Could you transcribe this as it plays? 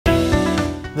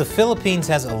The Philippines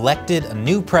has elected a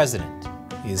new president.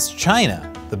 Is China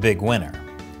the big winner?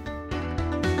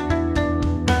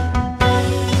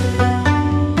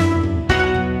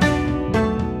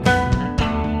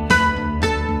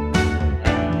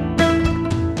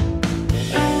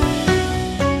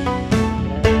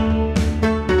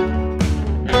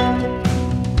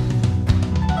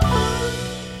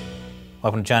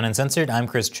 Welcome to China Uncensored. I'm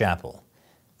Chris Chappell.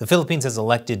 The Philippines has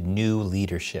elected new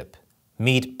leadership.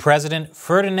 Meet President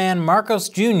Ferdinand Marcos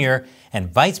Jr.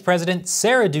 and Vice President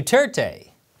Sara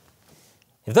Duterte.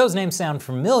 If those names sound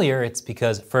familiar, it's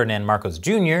because Ferdinand Marcos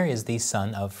Jr. is the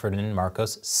son of Ferdinand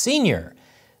Marcos Sr.,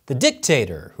 the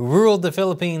dictator who ruled the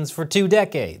Philippines for 2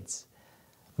 decades.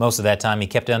 Most of that time he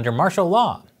kept it under martial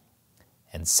law.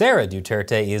 And Sara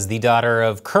Duterte is the daughter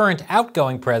of current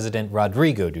outgoing President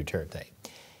Rodrigo Duterte.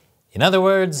 In other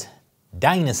words,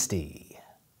 dynasty.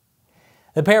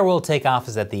 The pair will take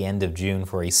office at the end of June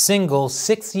for a single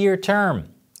 6-year term.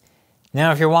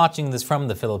 Now, if you're watching this from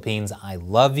the Philippines, I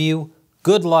love you,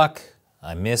 good luck,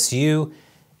 I miss you,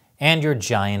 and your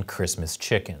giant Christmas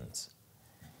chickens.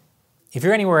 If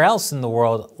you're anywhere else in the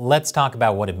world, let's talk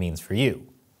about what it means for you.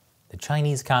 The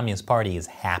Chinese Communist Party is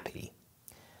happy.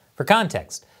 For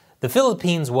context, the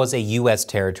Philippines was a U.S.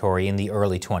 territory in the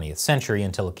early 20th century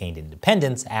until it gained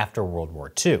independence after World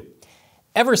War II.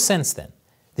 Ever since then,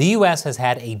 the U.S. has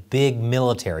had a big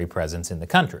military presence in the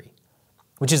country,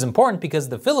 which is important because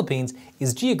the Philippines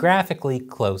is geographically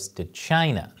close to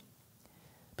China.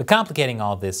 But complicating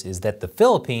all this is that the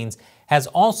Philippines has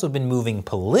also been moving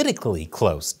politically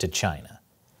close to China,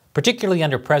 particularly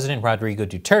under President Rodrigo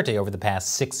Duterte over the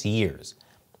past 6 years.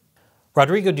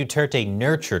 Rodrigo Duterte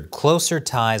nurtured closer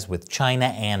ties with China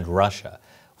and Russia,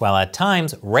 while at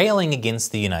times railing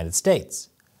against the United States.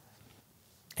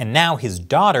 And now his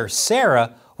daughter,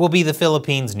 Sara, will be the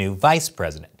Philippines' new vice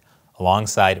president,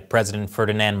 alongside President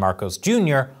Ferdinand Marcos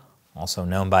Jr., also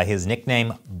known by his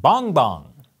nickname Bong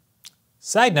Bong.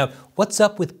 Side note, what's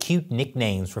up with cute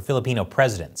nicknames for Filipino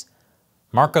presidents?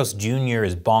 Marcos Jr.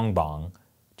 is Bong Bong,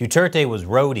 Duterte was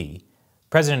Rody,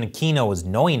 President Aquino was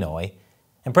Noy Noy,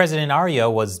 and President Arroyo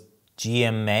was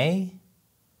GMA?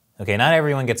 Okay, not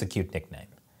everyone gets a cute nickname.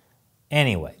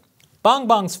 Anyway, Bong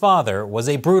Bong's father was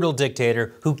a brutal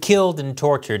dictator who killed and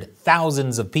tortured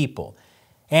thousands of people,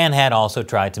 and had also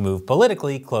tried to move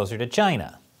politically closer to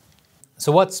China.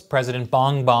 So what's President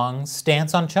Bong Bong's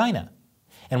stance on China?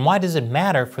 And why does it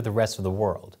matter for the rest of the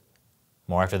world?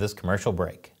 More after this commercial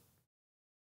break.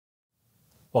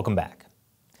 Welcome back.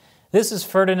 This is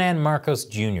Ferdinand Marcos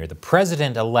Jr., the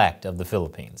president-elect of the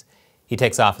Philippines. He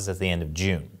takes office at the end of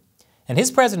June. And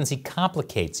his presidency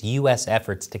complicates U.S.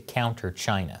 efforts to counter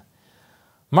China.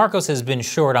 Marcos has been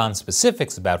short on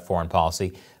specifics about foreign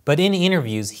policy, but in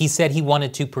interviews he said he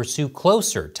wanted to pursue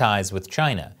closer ties with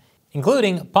China,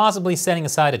 including possibly setting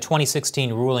aside a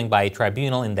 2016 ruling by a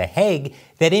tribunal in The Hague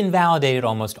that invalidated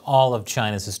almost all of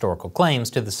China's historical claims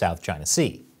to the South China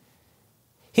Sea.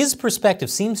 His perspective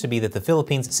seems to be that the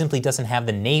Philippines simply doesn't have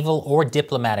the naval or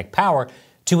diplomatic power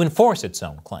to enforce its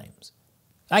own claims.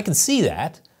 I can see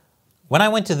that. When I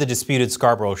went to the disputed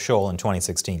Scarborough Shoal in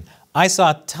 2016, I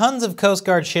saw tons of Coast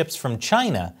Guard ships from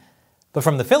China, but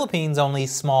from the Philippines only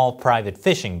small private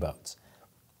fishing boats.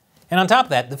 And on top of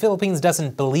that, the Philippines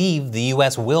doesn't believe the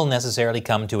U.S. will necessarily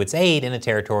come to its aid in a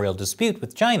territorial dispute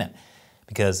with China,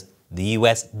 because the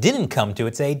U.S. didn't come to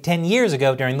its aid 10 years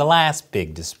ago during the last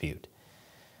big dispute.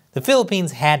 The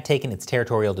Philippines had taken its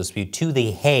territorial dispute to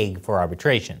The Hague for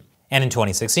arbitration. And in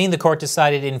 2016, the court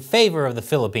decided in favor of the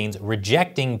Philippines,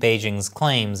 rejecting Beijing's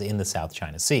claims in the South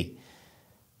China Sea.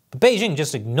 But Beijing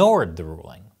just ignored the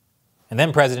ruling. And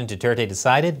then President Duterte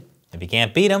decided, if you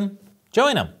can't beat him,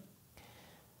 join him.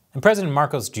 And President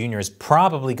Marcos Jr. is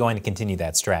probably going to continue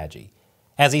that strategy.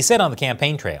 As he said on the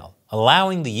campaign trail,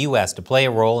 allowing the U.S. to play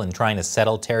a role in trying to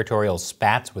settle territorial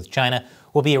spats with China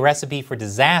will be a recipe for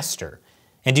disaster.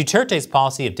 And Duterte's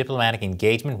policy of diplomatic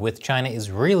engagement with China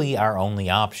is really our only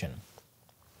option.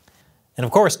 And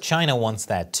of course, China wants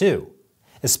that too,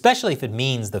 especially if it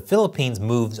means the Philippines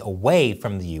moves away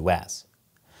from the U.S.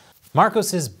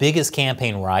 Marcos's biggest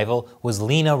campaign rival was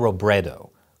Lina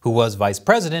Robredo, who was vice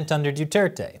president under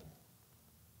Duterte.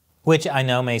 Which I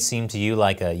know may seem to you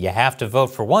like a you have to vote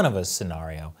for one of us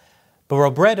scenario, but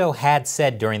Robredo had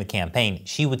said during the campaign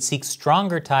she would seek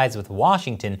stronger ties with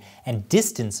Washington and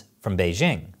distance from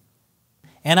Beijing.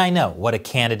 And I know what a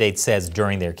candidate says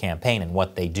during their campaign and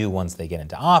what they do once they get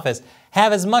into office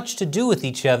have as much to do with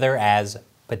each other as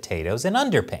potatoes and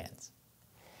underpants.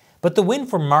 But the win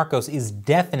for Marcos is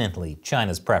definitely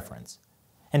China's preference.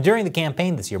 And during the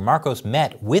campaign this year, Marcos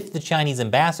met with the Chinese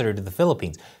ambassador to the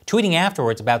Philippines, tweeting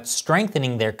afterwards about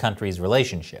strengthening their country's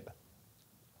relationship.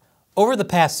 Over the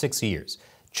past 6 years,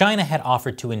 China had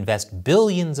offered to invest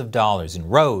billions of dollars in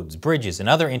roads, bridges, and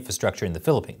other infrastructure in the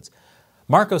Philippines.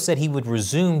 Marcos said he would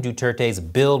resume Duterte's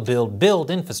Build, Build,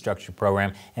 Build infrastructure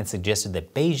program and suggested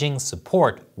that Beijing's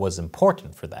support was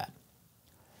important for that.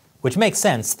 Which makes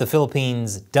sense, the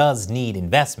Philippines does need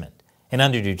investment, and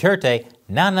under Duterte,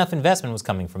 not enough investment was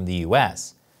coming from the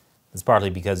U.S. That's partly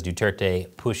because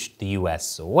Duterte pushed the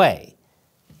U.S. away.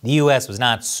 The U.S. was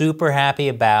not super happy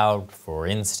about, for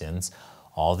instance,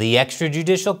 all the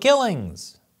extrajudicial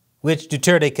killings, which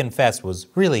Duterte confessed was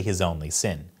really his only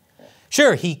sin.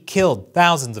 Sure, he killed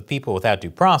thousands of people without due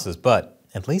process, but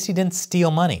at least he didn't steal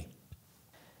money.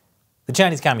 The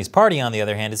Chinese Communist Party, on the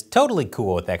other hand, is totally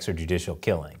cool with extrajudicial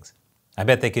killings. I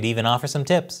bet they could even offer some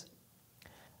tips.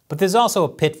 But there's also a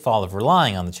pitfall of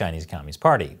relying on the Chinese Communist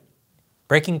Party.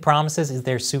 Breaking promises is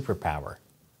their superpower.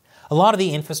 A lot of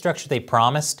the infrastructure they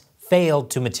promised failed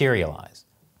to materialize.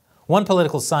 One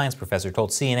political science professor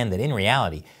told CNN that in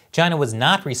reality, China was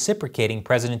not reciprocating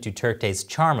President Duterte's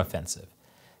charm offensive.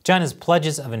 China's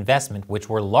pledges of investment, which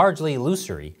were largely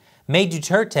illusory, made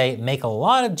Duterte make a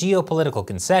lot of geopolitical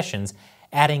concessions,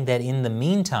 adding that in the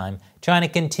meantime, China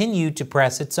continued to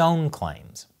press its own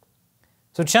claims.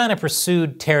 So China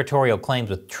pursued territorial claims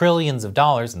with trillions of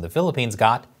dollars, and the Philippines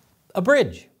got a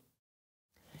bridge.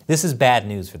 This is bad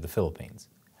news for the Philippines,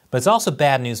 but it's also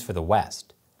bad news for the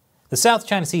West. The South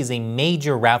China Sea is a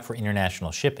major route for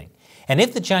international shipping, and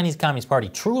if the Chinese Communist Party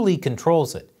truly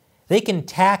controls it, they can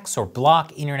tax or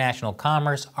block international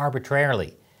commerce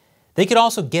arbitrarily. They could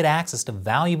also get access to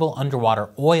valuable underwater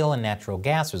oil and natural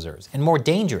gas reserves. And more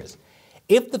dangerous,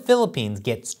 if the Philippines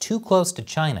gets too close to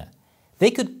China,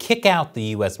 they could kick out the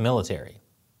U.S. military.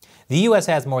 The U.S.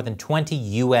 has more than 20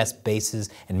 U.S. bases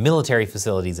and military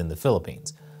facilities in the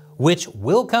Philippines, which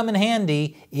will come in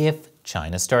handy if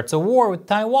China starts a war with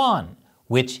Taiwan,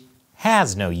 which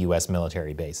has no U.S.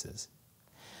 military bases.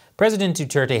 President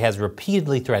Duterte has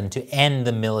repeatedly threatened to end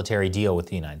the military deal with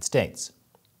the United States,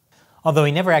 although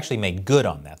he never actually made good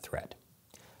on that threat.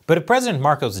 But if President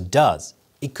Marcos does,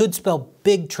 it could spell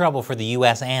big trouble for the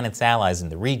U.S. and its allies in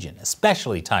the region,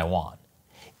 especially Taiwan.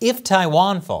 If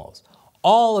Taiwan falls,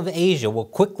 all of Asia will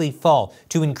quickly fall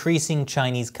to increasing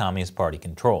Chinese Communist Party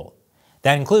control.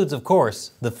 That includes, of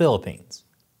course, the Philippines.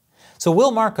 So will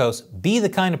Marcos be the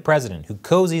kind of president who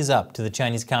cozies up to the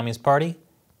Chinese Communist Party?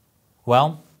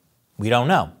 Well, we don't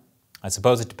know. I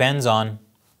suppose it depends on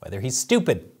whether he's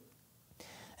stupid.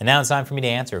 And now it's time for me to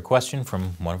answer a question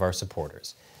from one of our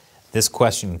supporters. This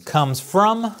question comes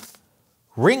from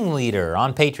Ringleader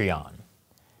on Patreon.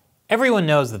 Everyone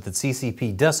knows that the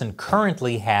CCP doesn't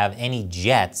currently have any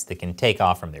jets that can take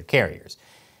off from their carriers.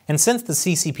 And since the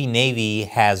CCP Navy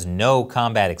has no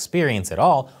combat experience at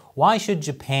all, why should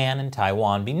Japan and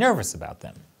Taiwan be nervous about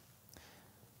them?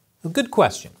 A good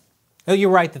question. Oh, you're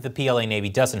right that the PLA Navy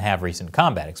doesn't have recent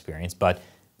combat experience, but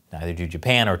neither do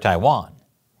Japan or Taiwan.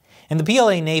 And the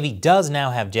PLA Navy does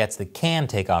now have jets that can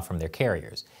take off from their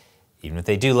carriers, even if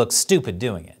they do look stupid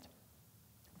doing it.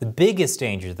 The biggest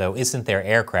danger, though, isn't their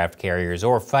aircraft carriers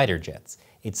or fighter jets,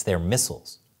 it's their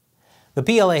missiles. The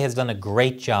PLA has done a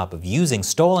great job of using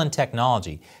stolen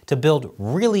technology to build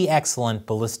really excellent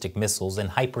ballistic missiles and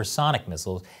hypersonic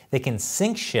missiles that can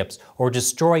sink ships or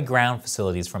destroy ground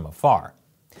facilities from afar.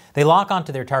 They lock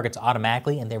onto their targets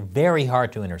automatically and they're very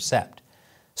hard to intercept.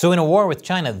 So in a war with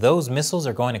China, those missiles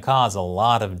are going to cause a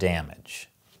lot of damage.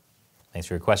 Thanks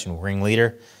for your question,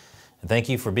 Ringleader. And thank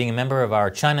you for being a member of our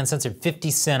China Uncensored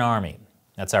 50-cent army.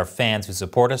 That's our fans who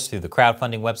support us through the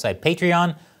crowdfunding website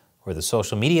Patreon or the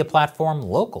social media platform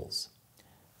Locals.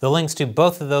 The links to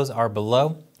both of those are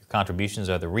below. Your contributions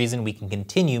are the reason we can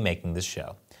continue making this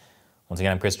show. Once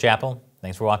again, I'm Chris Chappell.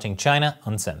 Thanks for watching China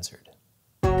Uncensored.